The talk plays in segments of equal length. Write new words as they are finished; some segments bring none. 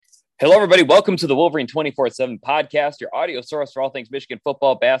Hello, everybody. Welcome to the Wolverine 24/7 podcast, your audio source for all things Michigan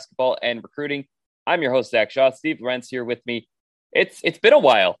football, basketball, and recruiting. I'm your host, Zach Shaw. Steve Lorenz here with me. It's been a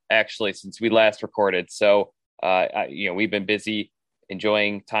while, actually, since we last recorded. So, we've been busy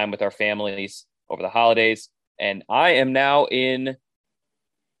enjoying time with our families over the holidays. And I am now in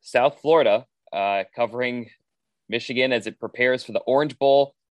South Florida, covering Michigan as it prepares for the Orange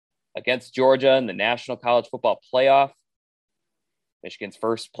Bowl against Georgia in the National College Football Playoff. Michigan's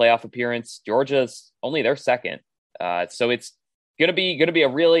first playoff appearance. Georgia's only their second. So it's gonna be a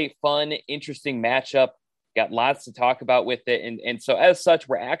really fun, interesting matchup. Got lots to talk about with it. And so as such,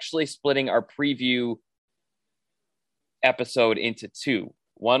 we're actually splitting our preview episode into two.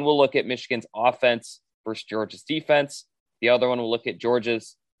 One will look at Michigan's offense versus Georgia's defense. The other one will look at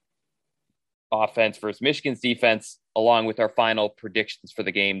Georgia's offense versus Michigan's defense, along with our final predictions for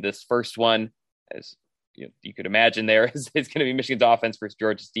the game. This first one, as you could imagine, is going to be Michigan's offense versus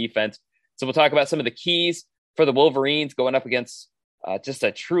Georgia's defense. So we'll talk about some of the keys for the Wolverines going up against just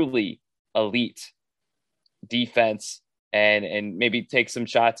a truly elite defense, and maybe take some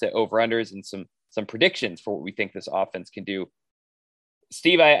shots at over-unders and some predictions for what we think this offense can do.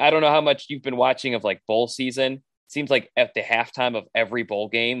 Steve, I don't know how much you've been watching of like bowl season. It seems like at the halftime of every bowl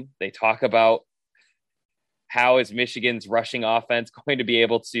game, they talk about how is Michigan's rushing offense going to be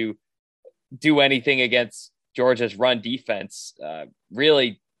able to do anything against Georgia's run defense.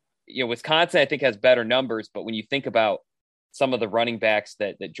 Really, Wisconsin, I think, has better numbers, but when you think about some of the running backs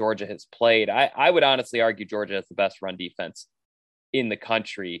that Georgia has played, I would honestly argue Georgia has the best run defense in the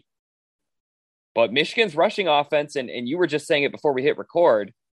country. But Michigan's rushing offense, and you were just saying it before we hit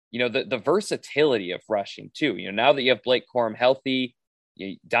record, the versatility of rushing too. Now that you have Blake Corum healthy,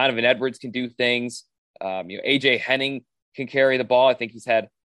 Donovan Edwards can do things. AJ Henning can carry the ball. I think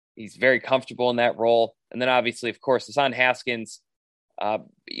he's very comfortable in that role. And then obviously, of course, Hassan Haskins,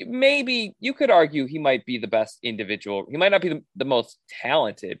 maybe you could argue he might be the best individual. He might not be the most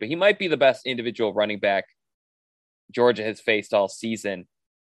talented, but he might be the best individual running back Georgia has faced all season.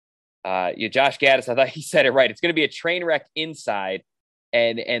 Josh Gaddis, I thought he said it right. It's going to be a train wreck inside,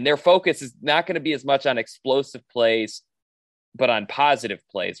 and their focus is not going to be as much on explosive plays, but on positive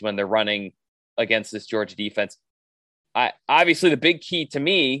plays when they're running against this Georgia defense. Obviously, the big key to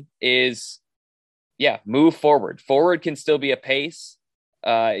me is, move forward. Forward can still be a pace.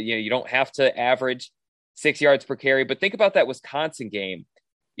 You don't have to average 6 yards per carry, but think about that Wisconsin game.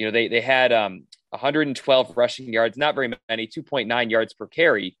 They had 112 rushing yards, not very many, 2.9 yards per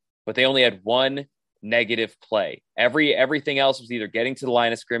carry, but they only had one negative play. Everything else was either getting to the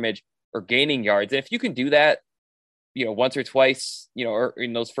line of scrimmage or gaining yards. And if you can do that, once or twice, or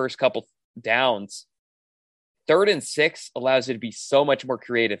in those first couple downs, 3rd and 6 allows you to be so much more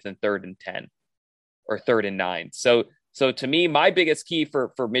creative than 3rd and 10 or 3rd and 9. So to me, my biggest key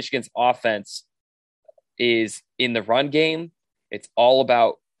for Michigan's offense is in the run game. It's all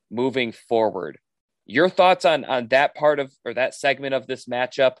about moving forward. Your thoughts on that part of, or that segment of this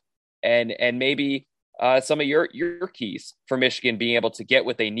matchup, and maybe some of your keys for Michigan being able to get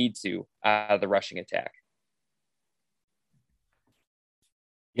what they need to out of the rushing attack.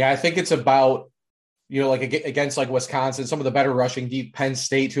 Yeah, I think it's about, like against like Wisconsin, some of the better rushing, deep Penn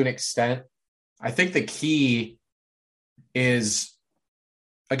State to an extent. I think the key is,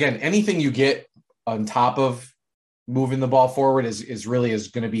 again, anything you get on top of moving the ball forward is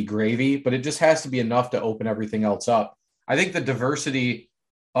going to be gravy, but it just has to be enough to open everything else up. I think the diversity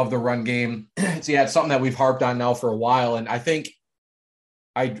of the run game, it's something that we've harped on now for a while. And I think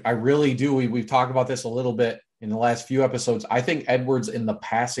I really do. We've talked about this a little bit in the last few episodes. I think Edwards in the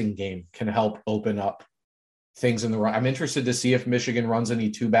passing game can help open up things in the run. I'm interested to see if Michigan runs any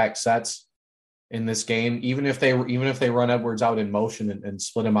 2-back sets in this game, even if they run Edwards out in motion and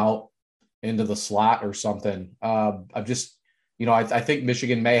split him out into the slot or something. I think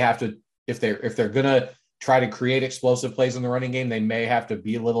Michigan may have to, if they're gonna try to create explosive plays in the running game, they may have to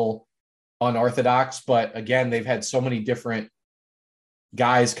be a little unorthodox. But again, they've had so many different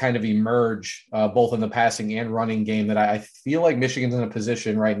guys kind of emerge both in the passing and running game that I feel like Michigan's in a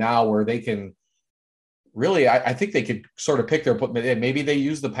position right now where they can really, I think they could sort of pick maybe they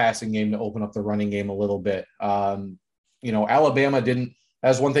use the passing game to open up the running game a little bit. Alabama didn't,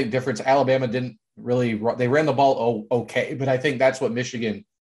 that's one thing difference. Alabama didn't really, they ran the ball okay, but I think that's what Michigan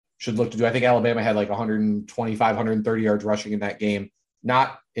should look to do. I think Alabama had like 125, 130 yards rushing in that game.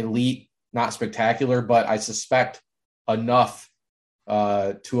 Not elite, not spectacular, but I suspect enough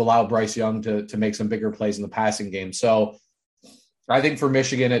to allow Bryce Young to make some bigger plays in the passing game. So I think for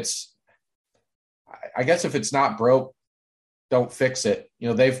Michigan, I guess if it's not broke, don't fix it. We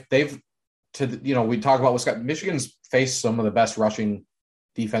talk about Wisconsin. Michigan's faced some of the best rushing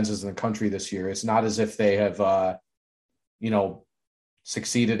defenses in the country this year. It's not as if they have,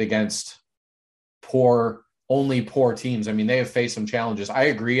 succeeded against only poor teams. I mean, they have faced some challenges. I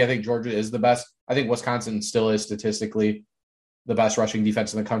agree. I think Georgia is the best. I think Wisconsin still is statistically the best rushing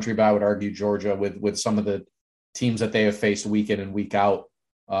defense in the country, but I would argue Georgia with some of the teams that they have faced week in and week out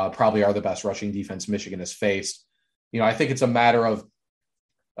probably are the best rushing defense Michigan has faced. I think it's a matter of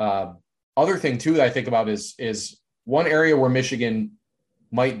other thing too that I think about is one area where Michigan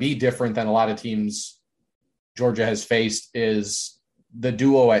might be different than a lot of teams Georgia has faced is the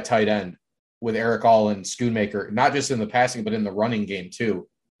duo at tight end with Eric All and Schoonmaker, not just in the passing, but in the running game too.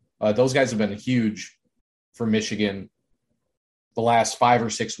 Those guys have been huge for Michigan the last 5 or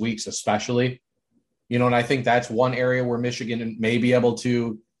 6 weeks, especially. And I think that's one area where Michigan may be able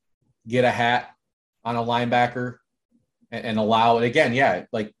to get a hat on a linebacker and allow it again. Yeah,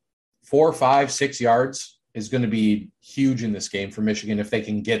 like 4, 5, 6 yards is going to be huge in this game for Michigan if they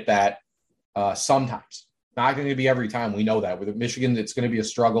can get that sometimes. Not going to be every time. We know that. With Michigan, it's going to be a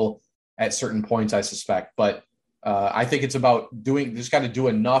struggle at certain points, I suspect. But I think it's about just got to do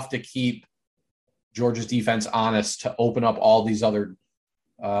enough to keep Georgia's defense honest to open up all these other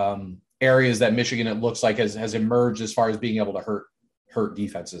areas that Michigan, it looks like, has emerged as far as being able to hurt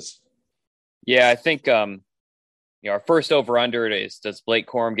defenses. Yeah, I think our first over-under is, does Blake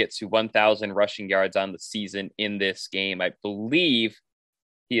Corum get to 1,000 rushing yards on the season in this game? I believe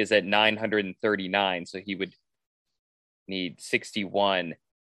he is at 939, so he would need 61.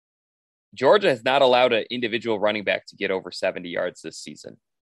 Georgia has not allowed an individual running back to get over 70 yards this season,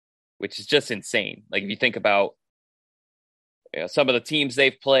 which is just insane. Like, if you think about some of the teams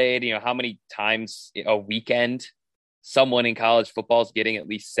they've played, how many times a weekend someone in college football is getting at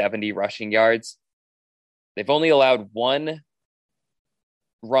least 70 rushing yards. They've only allowed one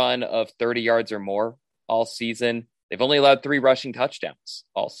run of 30 yards or more all season. They've only allowed 3 rushing touchdowns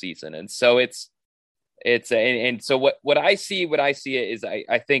all season. And so so what I see is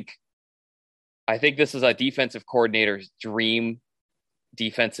I think this is a defensive coordinator's dream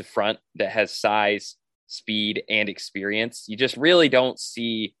defensive front that has size, speed, and experience. You just really don't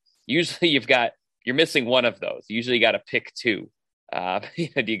see. Usually you're missing one of those. Usually you got to pick 2. Do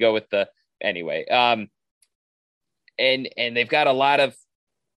you go with anyway? And they've got a lot of,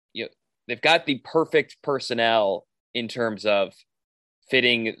 they've got the perfect personnel in terms of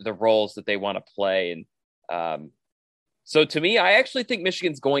fitting the roles that they want to play. And so to me, I actually think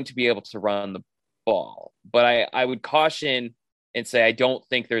Michigan's going to be able to run the ball, but I would caution and say I don't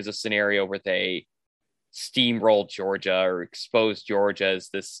think there's a scenario where they steamroll Georgia or expose Georgia as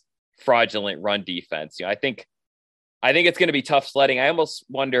this fraudulent run defense. I think it's going to be tough sledding. I almost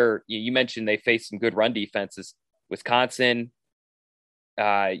wonder, you mentioned they faced some good run defenses. Wisconsin,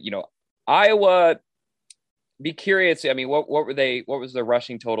 Iowa, be curious. I mean, what was the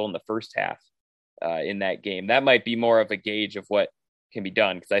rushing total in the first half in that game? That might be more of a gauge of what can be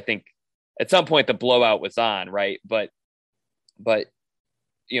done, because I think at some point the blowout was on, right? But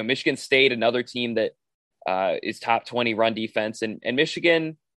Michigan State, another team that is top 20 run defense, and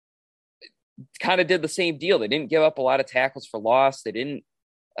Michigan kind of did the same deal. They didn't give up a lot of tackles for loss. They didn't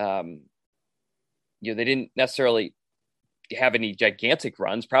they didn't necessarily have any gigantic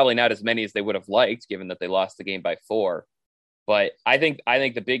runs, probably not as many as they would have liked, given that they lost the game by 4. But I think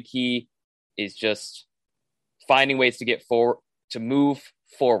the big key is just finding ways to move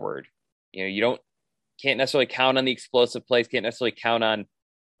forward. You can't necessarily count on the explosive plays, can't necessarily count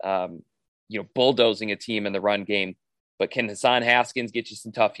on bulldozing a team in the run game. But can Hassan Haskins get you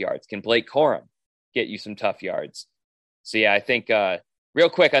some tough yards? Can Blake Corum get you some tough yards? So yeah, I think real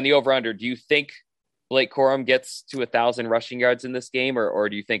quick on the over-under, do you think Blake Corum gets to 1,000 rushing yards in this game, or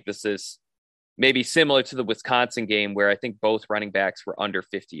do you think this is maybe similar to the Wisconsin game where I think both running backs were under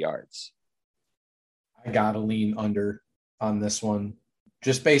 50 yards? I got to lean under on this one.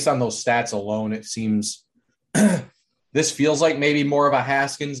 Just based on those stats alone, it seems this feels like maybe more of a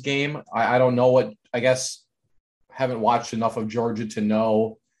Haskins game. I don't know what, I guess, haven't watched enough of Georgia to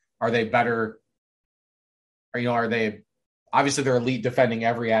know. Are they better? Are they, obviously they're elite defending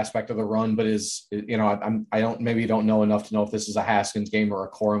every aspect of the run, but I don't know enough to know if this is a Haskins game or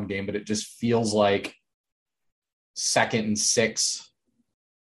a Corum game, but it just feels like 2nd and 6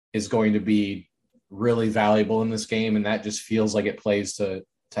 is going to be really valuable in this game. And that just feels like it plays to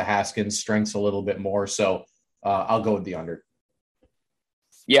Haskins' strengths a little bit more. So I'll go with the under.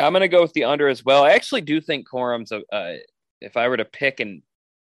 Yeah, I'm going to go with the under as well. I actually do think Corum's if I were to pick, and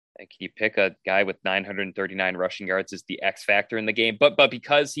can you pick a guy with 939 rushing yards as the X factor in the game? But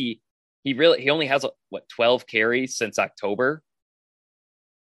because he only has 12 carries since October.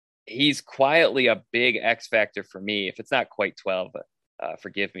 He's quietly a big X factor for me. If it's not quite 12,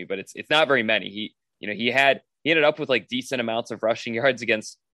 Forgive me, but it's not very many. He ended up with like decent amounts of rushing yards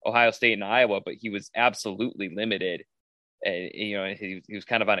against Ohio State and Iowa, but he was absolutely limited. And he was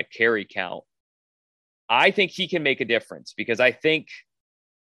kind of on a carry count. I think he can make a difference because there's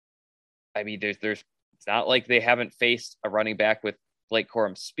it's not like they haven't faced a running back with Blake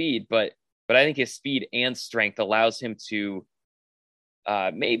Corum's speed, but I think his speed and strength allows him to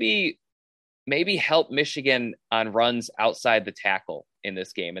maybe help Michigan on runs outside the tackle in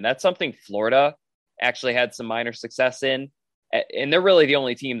this game. And that's something Florida actually had some minor success in. And they're really the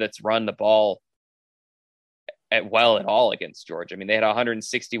only team that's run the ball at all against Georgia. I mean, they had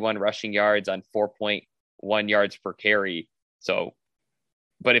 161 rushing yards on 4.1 yards per carry. So,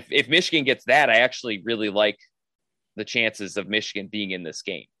 but if Michigan gets that, I actually really like the chances of Michigan being in this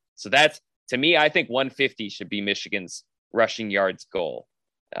game. So that's, to me, I think 150 should be Michigan's rushing yards goal.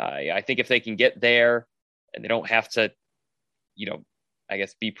 I think if they can get there and they don't have to, I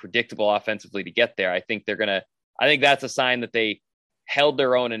guess, be predictable offensively to get there, I think that's a sign that they held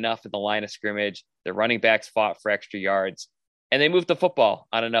their own enough in the line of scrimmage. Their running backs fought for extra yards, and they moved the football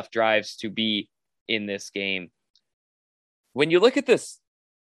on enough drives to be in this game. When you look at this,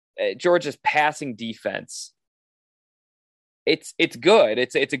 Georgia's passing defense, it's good.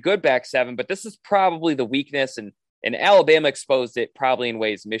 It's a good back seven, but this is probably the weakness, and Alabama exposed it probably in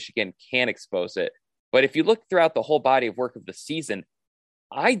ways Michigan can expose it. But if you look throughout the whole body of work of the season,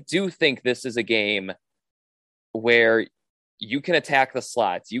 I do think this is a game where you can attack the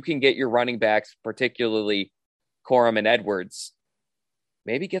slots. You can get your running backs, particularly Corum and Edwards,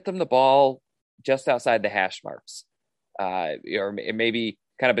 maybe get them the ball just outside the hash marks, or maybe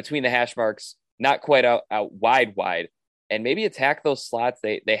kind of between the hash marks, not quite out wide, and maybe attack those slots.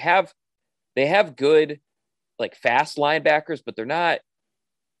 They have good, like, fast linebackers, but they're not,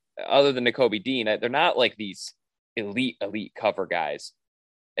 other than Nakobe Dean, they're not like these elite cover guys.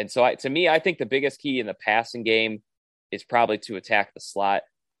 And so to me, I think the biggest key in the passing game is probably to attack the slot.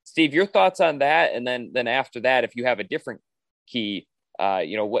 Steve, your thoughts on that? And then after that, if you have a different key,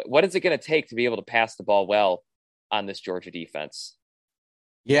 what is it going to take to be able to pass the ball well on this Georgia defense?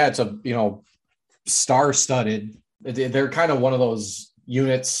 Yeah, it's star-studded. They're kind of one of those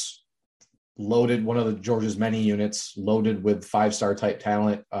units loaded, one of the Georgia's many units loaded with 5-star type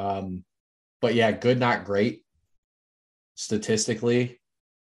talent. But yeah, good, not great statistically.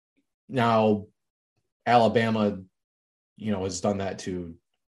 Now, Alabama, has done that to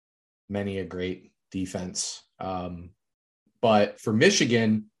many a great defense. But for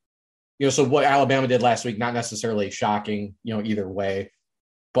Michigan, so what Alabama did last week, not necessarily shocking, either way.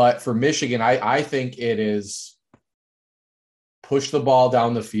 But for Michigan, I think it is push the ball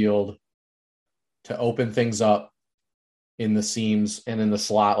down the field to open things up in the seams and in the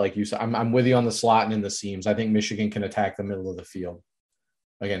slot, like you said. I'm with you on the slot and in the seams. I think Michigan can attack the middle of the field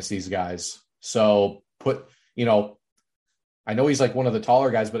against these guys. So I know he's like one of the taller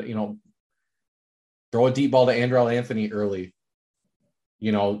guys, but, throw a deep ball to Andrell Anthony early.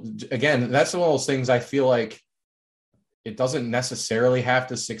 Again, that's one of those things I feel like it doesn't necessarily have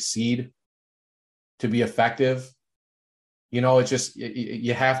to succeed to be effective. It's just,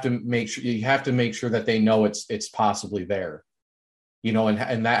 you have to make sure that they know it's possibly there,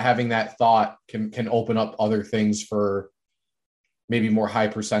 and that having that thought can open up other things for maybe more high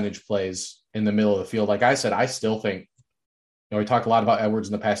percentage plays in the middle of the field. Like I said, I still think, we talk a lot about Edwards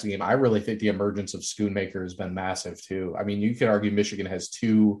in the passing game. I really think the emergence of Schoonmaker has been massive too. I mean, you could argue Michigan has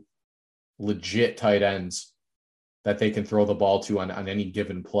two legit tight ends that they can throw the ball to on any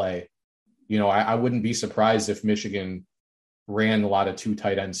given play. I wouldn't be surprised if Michigan ran a lot of two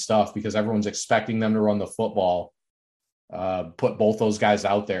tight end stuff because everyone's expecting them to run the football, put both those guys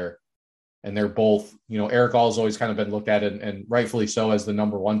out there. And they're both, Eric All's always kind of been looked at, and rightfully so, as the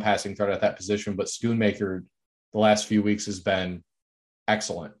number one passing threat at that position. But Schoonmaker the last few weeks has been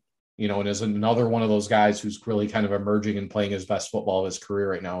excellent, and is another one of those guys who's really kind of emerging and playing his best football of his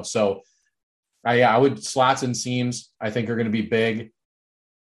career right now. So I would, slots and seams, I think, are going to be big.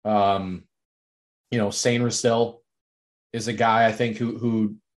 Sain Rastil is a guy I think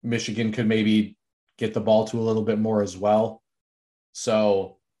who Michigan could maybe get the ball to a little bit more as well.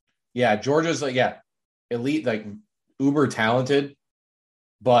 So yeah, Georgia's elite, like uber talented,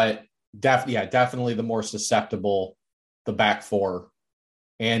 but definitely the more susceptible, the back four.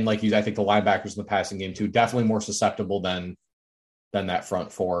 And I think the linebackers in the passing game too, definitely more susceptible than that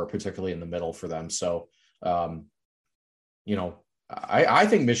front four, particularly in the middle for them. So, I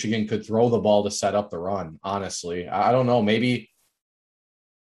think Michigan could throw the ball to set up the run. Honestly, I don't know. Maybe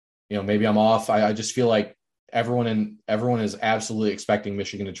I'm off. I just feel like everyone is absolutely expecting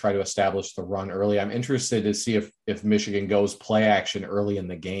Michigan to try to establish the run early. I'm interested to see if Michigan goes play action early in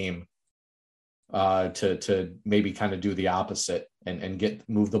the game, to maybe kind of do the opposite and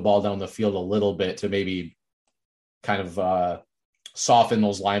move the ball down the field a little bit to maybe kind of soften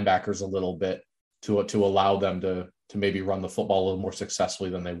those linebackers a little bit to allow them to maybe run the football a little more successfully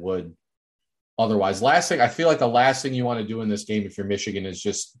than they would otherwise. I feel like the last thing you want to do in this game if you're Michigan is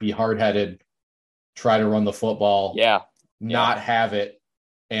just be hard-headed, try to run the football, not have it,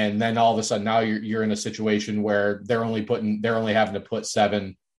 and then all of a sudden now you're in a situation where they're only having to put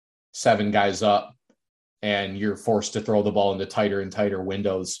seven guys up, and you're forced to throw the ball into tighter and tighter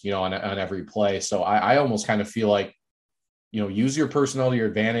windows, on every play. So I almost kind of feel like, use your personnel to your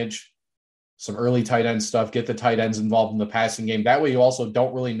advantage, some early tight end stuff, get the tight ends involved in the passing game. That way you also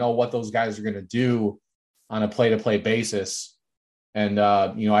don't really know what those guys are going to do on a play-to-play basis. And,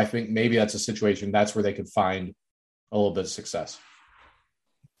 I think maybe that's a situation that's where they could find a little bit of success.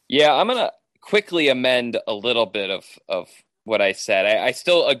 Yeah, I'm going to quickly amend a little bit of what I said. I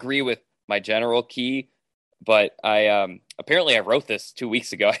still agree with my general key, but I apparently I wrote this 2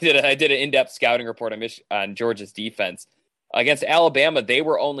 weeks ago. I did an in-depth scouting report on Georgia's defense. Against Alabama, they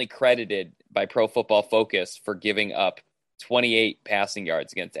were only credited by Pro Football Focus for giving up 28 passing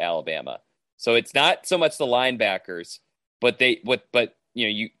yards against Alabama. So it's not so much the linebackers, but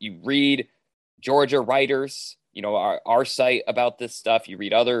you read Georgia writers, our site about this stuff. You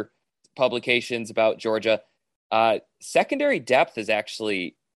read other publications about Georgia. Secondary depth is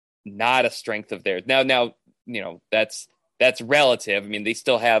actually not a strength of theirs. Now, that's relative. I mean, they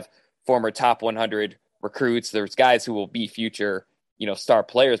still have former top 100 recruits. There's guys who will be future, star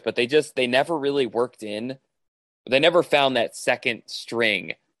players, but they never really worked in. They never found that second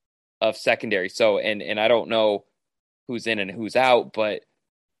string of secondary. So, and I don't know who's in and who's out, but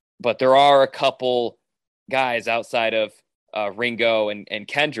there are a couple guys outside of Ringo and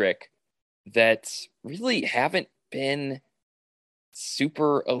Kendrick that really haven't been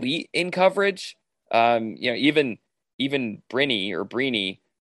super elite in coverage. Even Brini,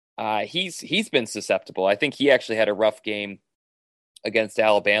 he's been susceptible. I think he actually had a rough game against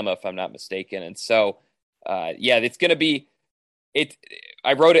Alabama, if I'm not mistaken. And so, it's going to be it.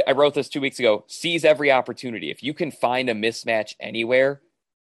 I wrote this 2 weeks ago. Seize every opportunity. If you can find a mismatch anywhere,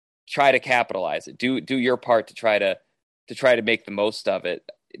 try to capitalize it. Do your part to try to make the most of it.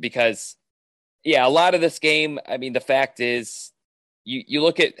 Because, a lot of this game, I mean, the fact is, you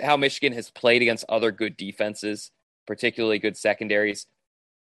look at how Michigan has played against other good defenses, particularly good secondaries.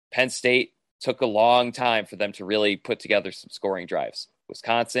 Penn State took a long time for them to really put together some scoring drives.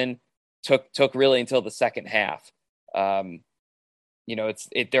 Wisconsin took really until the second half. There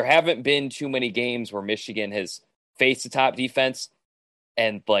haven't been too many games where Michigan has faced the top defense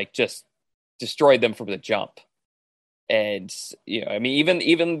and just destroyed them from the jump. And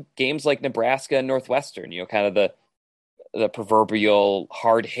even games like Nebraska and Northwestern, kind of the proverbial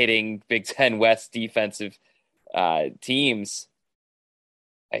hard-hitting Big Ten West defensive teams.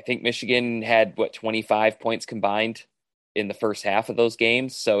 I think Michigan had 25 points combined in the first half of those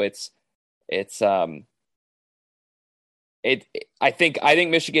games. So I think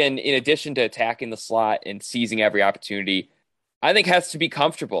Michigan, in addition to attacking the slot and seizing every opportunity, I think has to be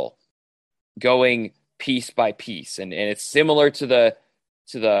comfortable going piece by piece. And it's similar to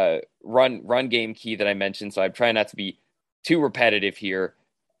the run game key that I mentioned. So I'm trying not to be too repetitive here.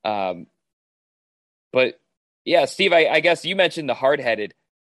 But yeah, Steve, I guess you mentioned the hard-headed.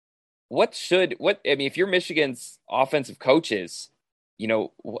 If you're Michigan's offensive coaches,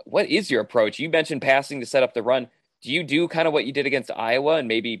 what is your approach? You mentioned passing to set up the run. Do you do kind of what you did against Iowa and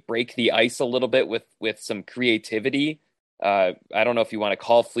maybe break the ice a little bit with some creativity? I don't know if you want to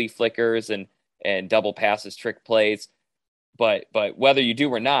call flea flickers and double passes, trick plays, but whether you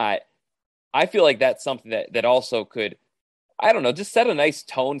do or not, I feel like that's something that also could, I don't know, just set a nice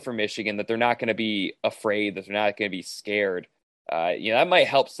tone for Michigan that they're not going to be afraid, that they're not going to be scared. That might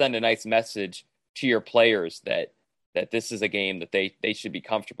help send a nice message to your players that this is a game that they should be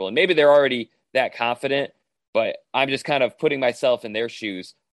comfortable. And maybe they're already that confident, but I'm just kind of putting myself in their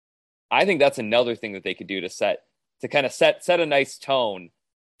shoes. I think that's another thing that they could do to set a nice tone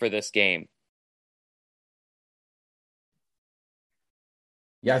for this game.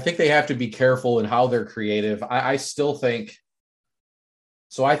 Yeah, I think they have to be careful in how they're creative. I still think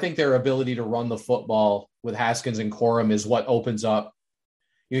so. I think their ability to run the football with Haskins and Corum is what opens up.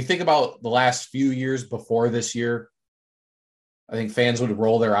 You think about the last few years before this year, I think fans would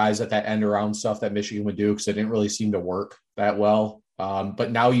roll their eyes at that end around stuff that Michigan would do because it didn't really seem to work that well.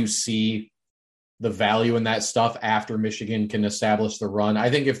 But now you see the value in that stuff after Michigan can establish the run. I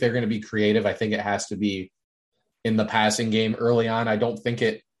think if they're going to be creative, I think it has to be in the passing game early on. I don't think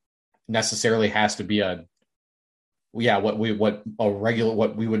it necessarily has to be what we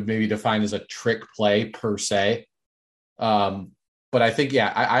would maybe define as a trick play per se. But I think,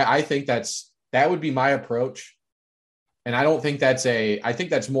 I think that would be my approach. And I don't think I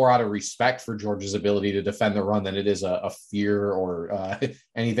think that's more out of respect for Georgia's ability to defend the run than it is a fear or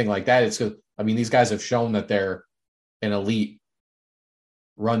anything like that. It's because, I mean, these guys have shown that they're an elite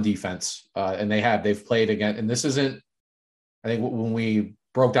run defense, and they've played again. And this isn't, I think when we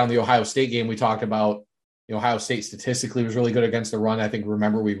broke down the Ohio State game, we talked about, Ohio State statistically was really good against the run. I think,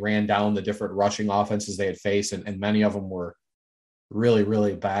 remember, we ran down the different rushing offenses they had faced, and many of them were really,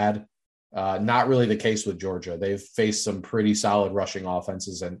 really bad. Not really the case with Georgia. They've faced some pretty solid rushing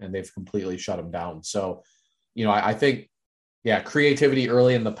offenses, and they've completely shut them down. So, I think, creativity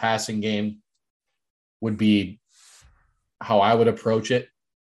early in the passing game would be how I would approach it.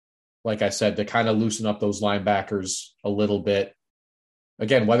 Like I said, to kind of loosen up those linebackers a little bit.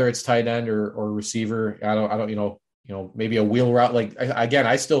 Again, whether it's tight end or receiver, I don't, maybe a wheel route. Like, again,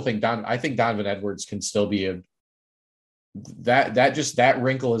 I still think Donovan Edwards can still be that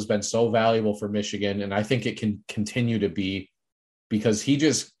wrinkle has been so valuable for Michigan, and I think it can continue to be, because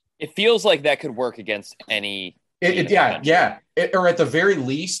it feels like that could work against any. Or at the very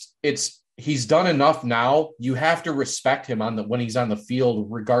least, he's done enough now. You have to respect him when he's on the field,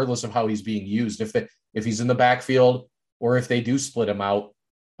 regardless of how he's being used. If he's in the backfield or if they do split him out,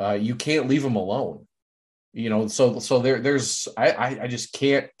 you can't leave him alone. So there's I just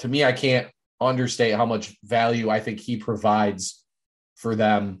can't. To me, I can't understate how much value I think he provides for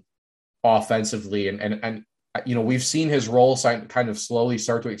them offensively. And we've seen his role kind of slowly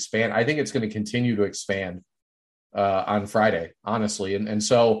start to expand. I think it's going to continue to expand on Friday, honestly. And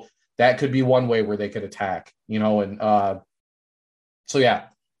so that could be one way where they could attack, because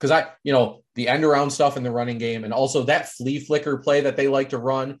the end around stuff in the running game, and also that flea flicker play that they like to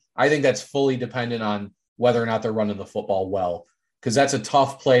run, I think that's fully dependent on whether or not they're running the football well, because that's a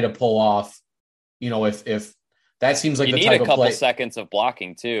tough play to pull off. If that seems like you the need type a couple of play, seconds of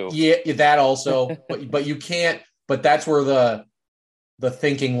blocking too. Yeah, that also, but you can't. But that's where the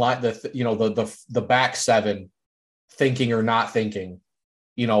thinking line, the back seven thinking or not thinking.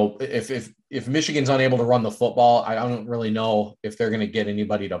 If Michigan's unable to run the football, I don't really know if they're going to get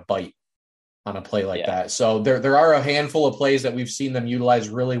anybody to bite on a play like that. So there are a handful of plays that we've seen them utilize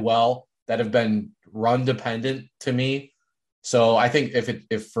really well that have been run dependent to me. So I think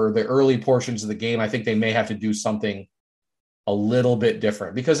if for the early portions of the game, I think they may have to do something a little bit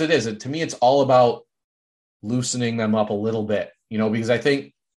different, because to me, it's all about loosening them up a little bit, because I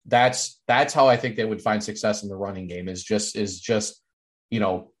think that's how I think they would find success in the running game is just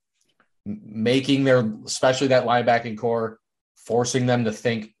making especially that linebacking core, forcing them to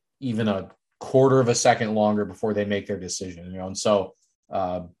think even a quarter of a second longer before they make their decision, and so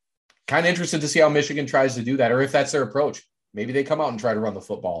kind of interested to see how Michigan tries to do that, or if that's their approach. Maybe they come out and try to run the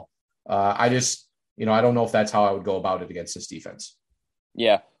football. I don't know if that's how I would go about it against this defense.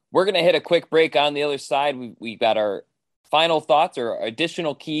 Yeah. We're going to hit a quick break. On the other side, we got our final thoughts or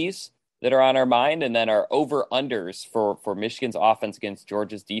additional keys that are on our mind, and then our over-unders for Michigan's offense against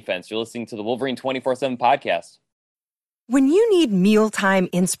Georgia's defense. You're listening to the Wolverine 24/7 podcast. When you need mealtime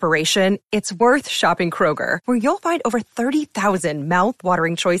inspiration, it's worth shopping Kroger, where you'll find over 30,000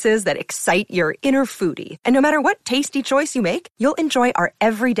 mouth-watering choices that excite your inner foodie. And no matter what tasty choice you make, you'll enjoy our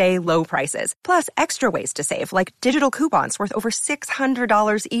everyday low prices, plus extra ways to save, like digital coupons worth over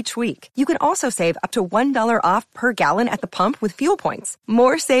 $600 each week. You can also save up to $1 off per gallon at the pump with fuel points.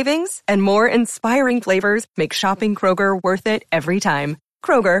 More savings and more inspiring flavors make shopping Kroger worth it every time.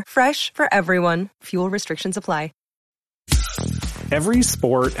 Kroger, fresh for everyone. Fuel restrictions apply. Every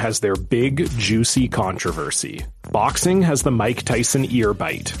sport has their big, juicy controversy. Boxing has the Mike Tyson ear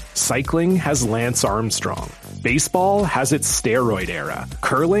bite. Cycling has Lance Armstrong. Baseball has its steroid era.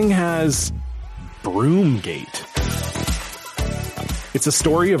 Curling has Broomgate. It's a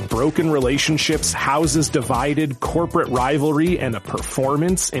story of broken relationships, houses divided, corporate rivalry, and a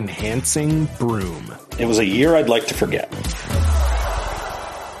performance-enhancing broom. It was a year I'd like to forget.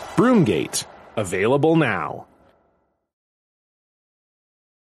 Broomgate. Available now.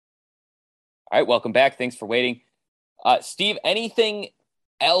 All right, welcome back. Thanks for waiting. Steve, anything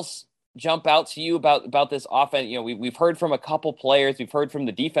else jump out to you about this offense? We've heard from a couple players. We've heard from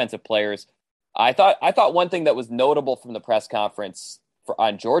the defensive players. I thought one thing that was notable from the press conference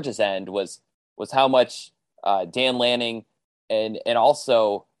on Georgia's end was how much Dan Lanning and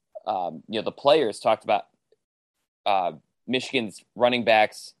also the players talked about Michigan's running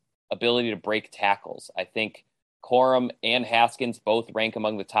backs' ability to break tackles. I think Corum and Haskins both rank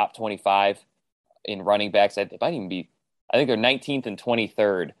among the top 25 in running backs. They might even be, I think they're 19th and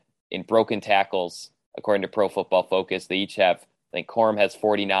 23rd in broken tackles, according to Pro Football Focus. They each have, I think Corum has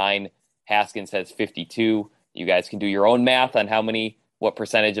 49, Haskins has 52. You guys can do your own math on what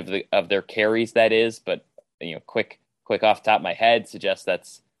percentage of their carries that is, but quick off the top of my head suggests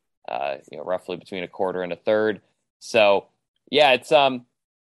that's roughly between a quarter and a third. So yeah, it's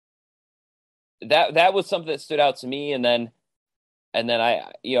that was something that stood out to me, and then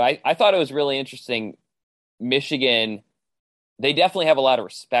I thought it was really interesting. Michigan, they definitely have a lot of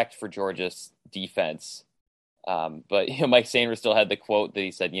respect for Georgia's defense. But Mike Sainer still had the quote that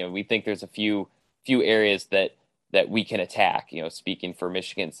he said, we think there's a few areas that we can attack, speaking for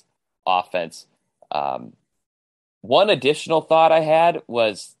Michigan's offense. One additional thought I had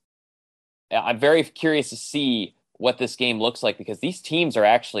was I'm very curious to see what this game looks like, because these teams are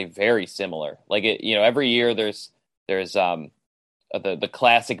actually very similar. Like every year there's the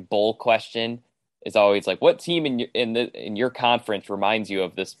classic bowl question is always like, what team in your conference reminds you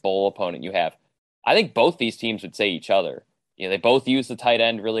of this bowl opponent you have? I think both these teams would say each other. They both use the tight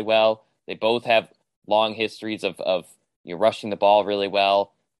end really well. They both have long histories of rushing the ball really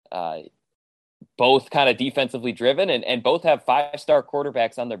well. Both kind of defensively driven, and both have 5-star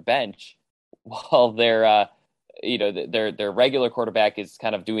quarterbacks on their bench, while their regular quarterback is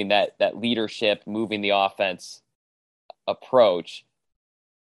kind of doing that leadership, moving the offense approach.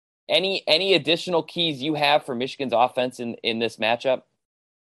 Any additional keys you have for Michigan's offense in this matchup?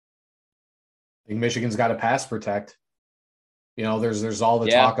 I think Michigan's got to pass protect. There's all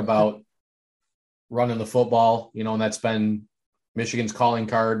the talk about running the football, and that's been Michigan's calling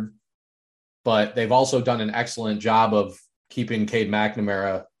card. But they've also done an excellent job of keeping Cade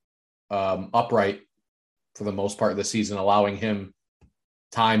McNamara upright for the most part of the season, allowing him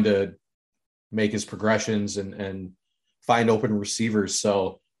time to make his progressions and find open receivers.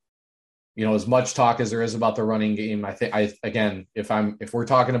 So, as much talk as there is about the running game, I think if we're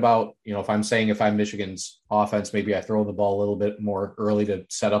talking about, if I'm Michigan's offense, maybe I throw the ball a little bit more early to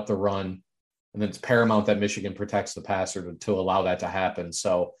set up the run, and then it's paramount that Michigan protects the passer to allow that to happen.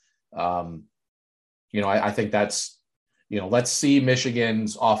 So, I think that's, let's see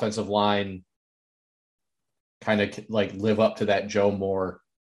Michigan's offensive line kind of like live up to that Joe Moore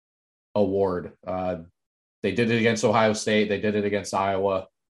award. They did it against Ohio State. They did it against Iowa.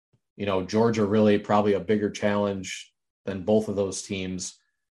 Georgia really probably a bigger challenge than both of those teams.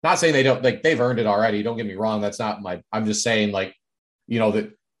 Not saying they don't, like, they've earned it already. Don't get me wrong. That's not I'm just saying, like,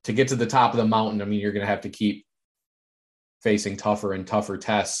 that to get to the top of the mountain, I mean, you're going to have to keep facing tougher and tougher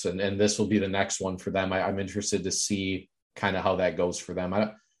tests. And this will be the next one for them. I'm interested to see kind of how that goes for them.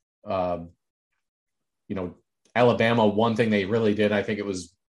 Alabama, one thing they really did, I think it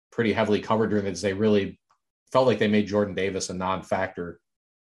was pretty heavily covered during this, they really felt like they made Jordan Davis a non-factor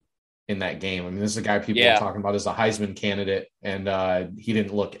in that game. I mean, this is a guy people are talking about as a Heisman candidate, and he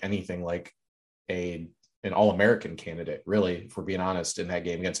didn't look anything like an All-American candidate, really, if we're being honest, in that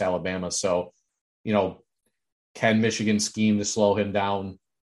game against Alabama. So, can Michigan scheme to slow him down,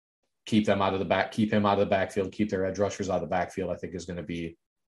 keep him out of the backfield, keep their edge rushers out of the backfield, I think is going to be,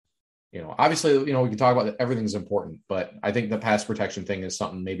 obviously, we can talk about everything's important, but I think the pass protection thing is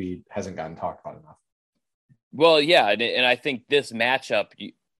something maybe hasn't gotten talked about enough. Well, yeah, and I think this matchup,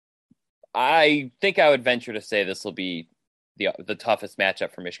 I think I would venture to say this will be the toughest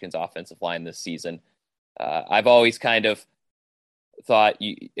matchup for Michigan's offensive line this season. I've always kind of thought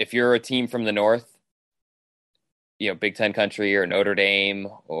if you're a team from the North, Big Ten country or Notre Dame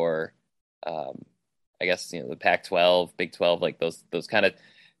or I guess, the Pac-12, Big 12, like those kind of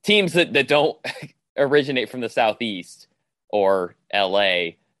teams that don't originate from the Southeast or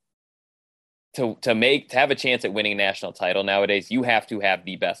LA, to have a chance at winning a national title nowadays, you have to have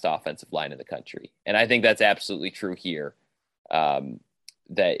the best offensive line in the country. And I think that's absolutely true here.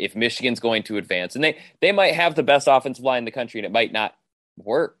 That if Michigan's going to advance, and they might have the best offensive line in the country and it might not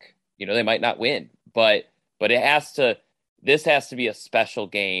work, they might not win, but this has to be a special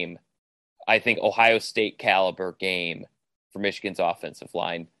game. I think Ohio State caliber game for Michigan's offensive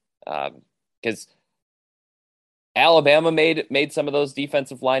line. Because Alabama made some of those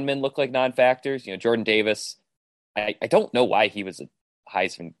defensive linemen look like non-factors. Jordan Davis, I don't know why he was a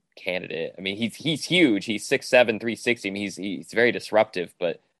Heisman candidate. I mean, he's huge. He's 6'7", 360. I mean, he's very disruptive,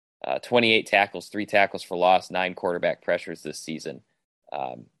 but 28 tackles, 3 tackles for loss, 9 quarterback pressures this season.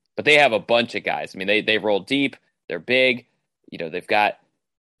 But they have a bunch of guys. I mean, they roll deep. They're big. They've got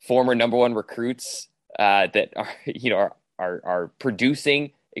former number 1 recruits that are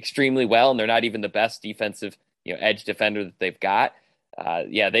producing extremely well, and they're not even the best defensive edge defender that they've got.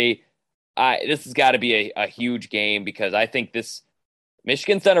 This has got to be a huge game, because I think this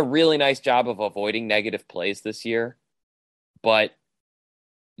Michigan's done a really nice job of avoiding negative plays this year, but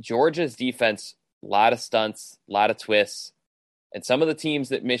Georgia's defense, a lot of stunts, a lot of twists, and some of the teams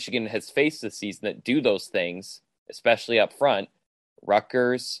that Michigan has faced this season that do those things, especially up front,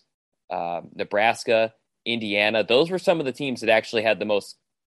 Rutgers, Nebraska, Indiana, those were some of the teams that actually had the most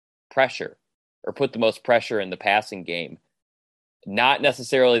pressure or put the most pressure in the passing game. Not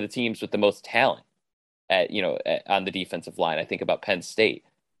necessarily the teams with the most talent on the defensive line. I think about Penn State.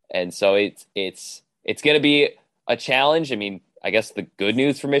 And so it's going to be a challenge. I mean, I guess the good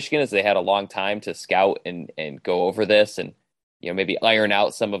news for Michigan is they had a long time to scout and go over this and maybe iron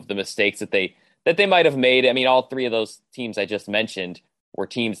out some of the mistakes that they might have made. I mean, all three of those teams I just mentioned were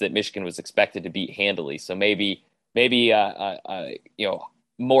teams that Michigan was expected to beat handily. So maybe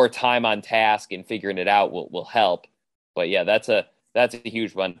more time on task and figuring it out will help. But yeah, that's a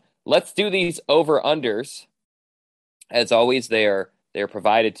huge one. Let's do these over-unders. As always, they're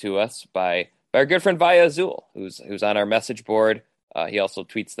provided to us by our good friend Via Azul, who's on our message board. He also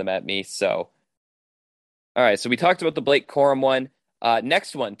tweets them at me. So, all right. So we talked about the Blake Corum one.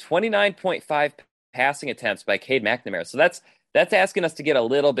 Next one, 29.5 passing attempts by Cade McNamara. So that's asking us to get a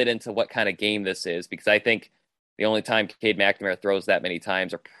little bit into what kind of game this is, because I think the only time Cade McNamara throws that many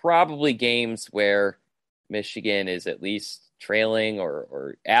times are probably games where Michigan is at least trailing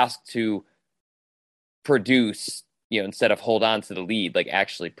or asked to produce, instead of hold on to the lead, like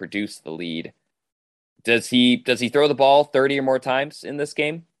actually produce the lead. Does he throw the ball 30 or more times in this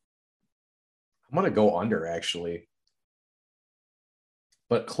game? I'm going to go under, actually.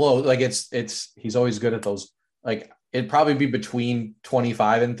 But close, like it's he's always good at those. Like it'd probably be between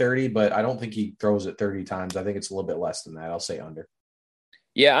 25 and 30, but I don't think he throws it 30 times. I think it's a little bit less than that. I'll say under.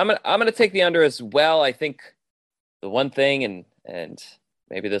 Yeah, I'm gonna take the under as well. I think the one thing, and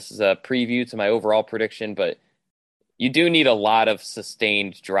maybe this is a preview to my overall prediction, but you do need a lot of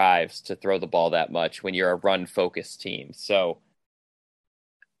sustained drives to throw the ball that much when you're a run-focused team. So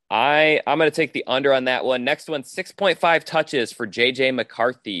I'm going to take the under on that one. Next one, 6.5 touches for J.J.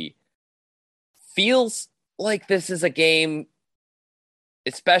 McCarthy. Feels like this is a game,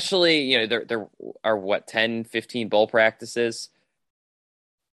 especially, there are 10, 15 bowl practices.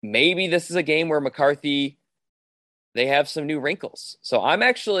 Maybe this is a game where McCarthy, they have some new wrinkles. So I'm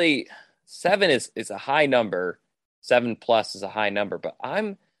actually, 7 is a high number. 7+ is a high number, but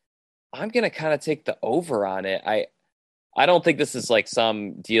I'm going to kind of take the over on it. I don't think this is like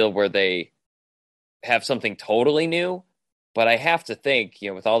some deal where they have something totally new, but I have to think,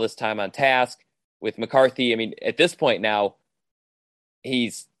 with all this time on task with McCarthy, I mean, at this point now,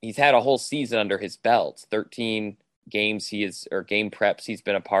 he's had a whole season under his belt, 13 games game preps he's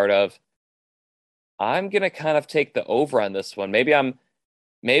been a part of. I'm going to kind of take the over on this one. Maybe I'm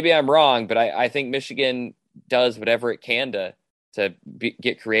wrong, but I think Michigan does whatever it can to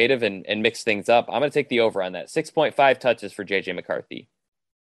get creative and mix things up. I'm going to take the over on that. 6.5 touches for J.J. McCarthy.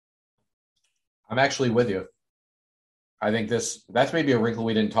 I'm actually with you. I think that's maybe a wrinkle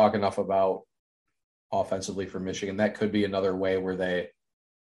we didn't talk enough about offensively for Michigan. That could be another way where they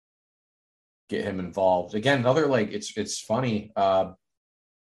get him involved. Again, another, like, it's funny.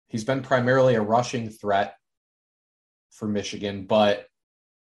 He's been primarily a rushing threat for Michigan, but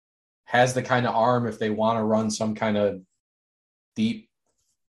has the kind of arm if they want to run some kind of deep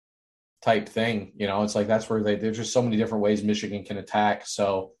type thing. It's like that's where there's just so many different ways Michigan can attack.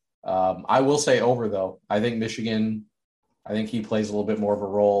 So I will say over, though. I think he plays a little bit more of a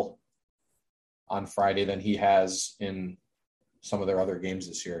role on Friday than he has in some of their other games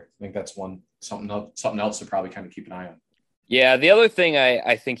this year. I think that's something else to probably kind of keep an eye on. Yeah, the other thing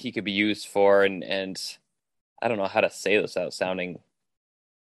I think he could be used for, and I don't know how to say this without sounding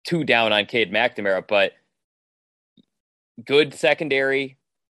too down on Cade McNamara, but good secondary.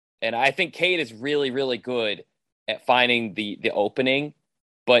 And I think Cade is really, really good at finding the opening,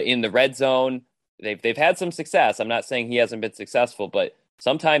 but in the red zone, they've had some success. I'm not saying he hasn't been successful, but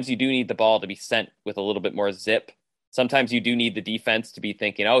sometimes you do need the ball to be sent with a little bit more zip. Sometimes you do need the defense to be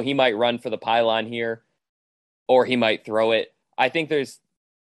thinking, oh, he might run for the pylon here, or he might throw it. I think there's,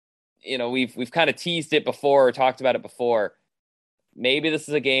 we've kind of teased it before or talked about it before. Maybe this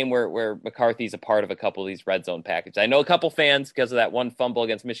is a game where McCarthy's a part of a couple of these red zone packages. I know a couple fans, because of that one fumble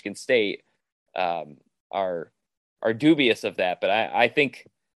against Michigan State, are dubious of that, but I think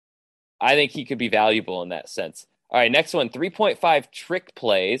he could be valuable in that sense. All right, next one, 3.5 trick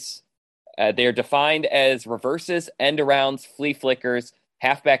plays. They're defined as reverses, end arounds, flea flickers,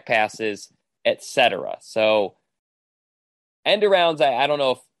 halfback passes, etc. So end arounds, I don't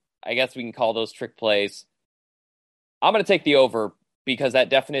know if, I guess we can call those trick plays. I'm going to take the over because that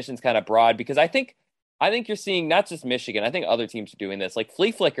definition is kind of broad, because I think I think you're seeing not just Michigan. I think other teams are doing this. Like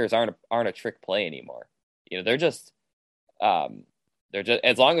flea flickers aren't a trick play anymore. They're just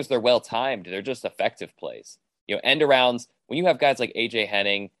as long as they're well timed, they're just effective plays. End arounds when you have guys like AJ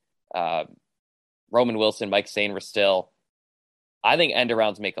Henning, Roman Wilson, Mike Sainristil. I think end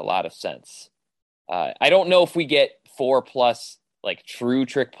arounds make a lot of sense. I don't know if we get 4+ like true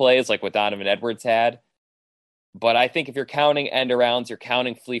trick plays like what Donovan Edwards had, but I think if you're counting end arounds, you're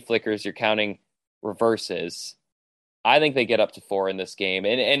counting flea flickers, you're counting reverses. I think they get up to 4 in this game.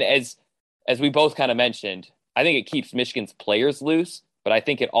 And as we both kind of mentioned, I think it keeps Michigan's players loose, but I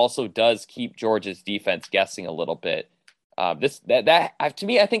think it also does keep Georgia's defense guessing a little bit. To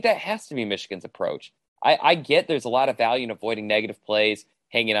me, I think that has to be Michigan's approach. I get there's a lot of value in avoiding negative plays,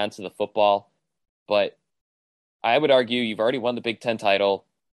 hanging on to the football, but I would argue you've already won the Big Ten title.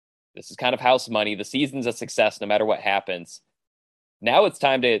 This is kind of house money. The season's a success no matter what happens. Now it's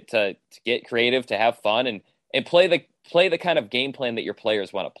time to get creative, to have fun, and play the kind of game plan that your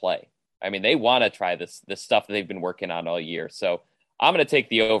players want to play. I mean, they want to try this stuff that they've been working on all year. So I'm going to take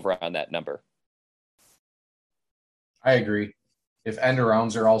the over on that number. I agree. If end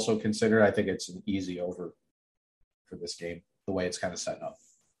arounds are also considered, I think it's an easy over for this game, the way it's kind of set up.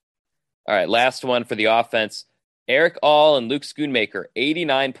 All right, last one for the offense. Eric All and Luke Schoonmaker,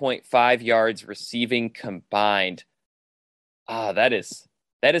 89.5 yards receiving combined. That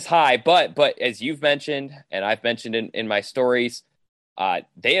is high, but as you've mentioned, and I've mentioned in my stories,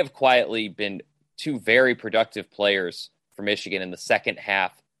 they have quietly been 2 very productive players for Michigan in the second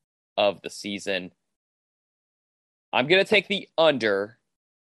half of the season. I'm going to take the under,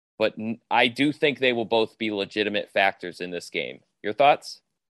 but I do think they will both be legitimate factors in this game. Your thoughts?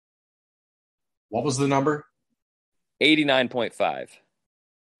 What was the number? 89.5.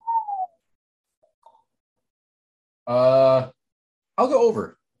 I'll go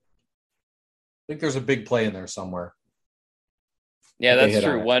over. I think there's a big play in there somewhere. Yeah, that's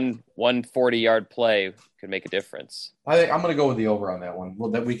true. One 40-yard play could make a difference. I think I'm going to go with the over on that one.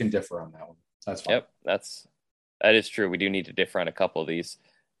 Well, that we can differ on that one. That's fine. Yep, that is true. We do need to differ on a couple of these.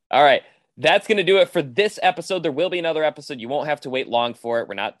 All right, that's going to do it for this episode. There will be another episode. You won't have to wait long for it.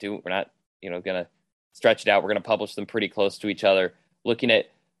 We're not going to stretch it out. We're going to publish them pretty close to each other, looking at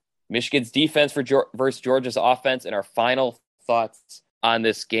Michigan's defense versus Georgia's offense and our final thoughts on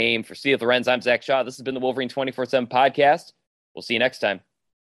this game. For Steve Lorenz, I'm Zach Shaw. This has been the Wolverine 24/7 podcast. We'll see you next time.